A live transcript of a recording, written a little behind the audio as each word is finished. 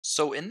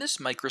So in this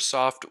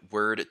Microsoft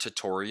Word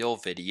tutorial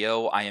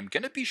video, I am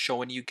going to be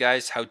showing you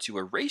guys how to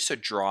erase a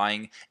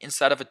drawing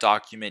inside of a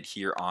document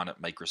here on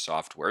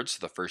Microsoft Word. So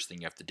the first thing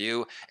you have to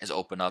do is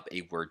open up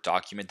a Word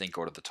document, then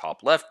go to the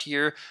top left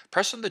here,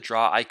 press on the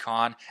draw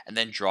icon, and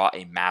then draw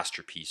a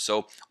masterpiece.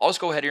 So I'll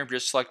just go ahead here and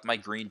just select my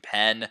green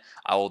pen.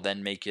 I will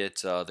then make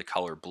it the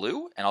color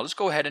blue, and I'll just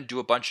go ahead and do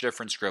a bunch of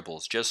different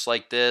scribbles, just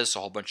like this, a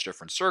whole bunch of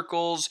different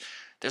circles.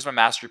 There's my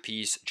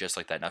masterpiece, just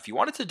like that. Now, if you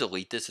wanted to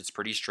delete this, it's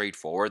pretty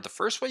straightforward. The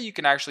first way you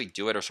can actually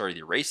do it, or sorry,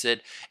 erase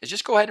it, is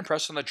just go ahead and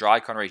press on the draw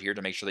icon right here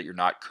to make sure that you're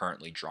not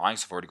currently drawing.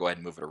 So if I were to go ahead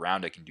and move it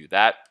around, I can do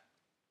that.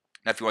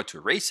 Now, if you want to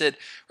erase it,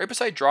 right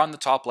beside draw on the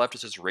top left, it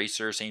says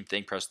eraser. Same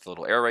thing, press the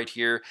little arrow right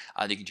here.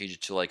 You can change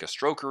it to like a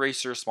stroke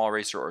eraser, small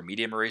eraser, or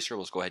medium eraser.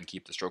 Let's go ahead and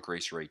keep the stroke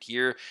eraser right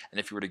here. And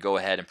if you were to go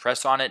ahead and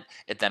press on it,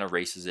 it then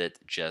erases it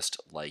just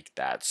like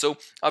that. So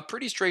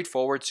pretty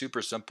straightforward,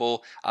 super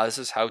simple. This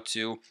is how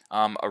to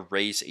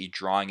erase a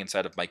drawing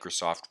inside of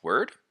Microsoft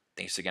Word.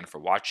 Thanks again for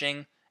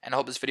watching, and I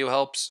hope this video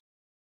helps.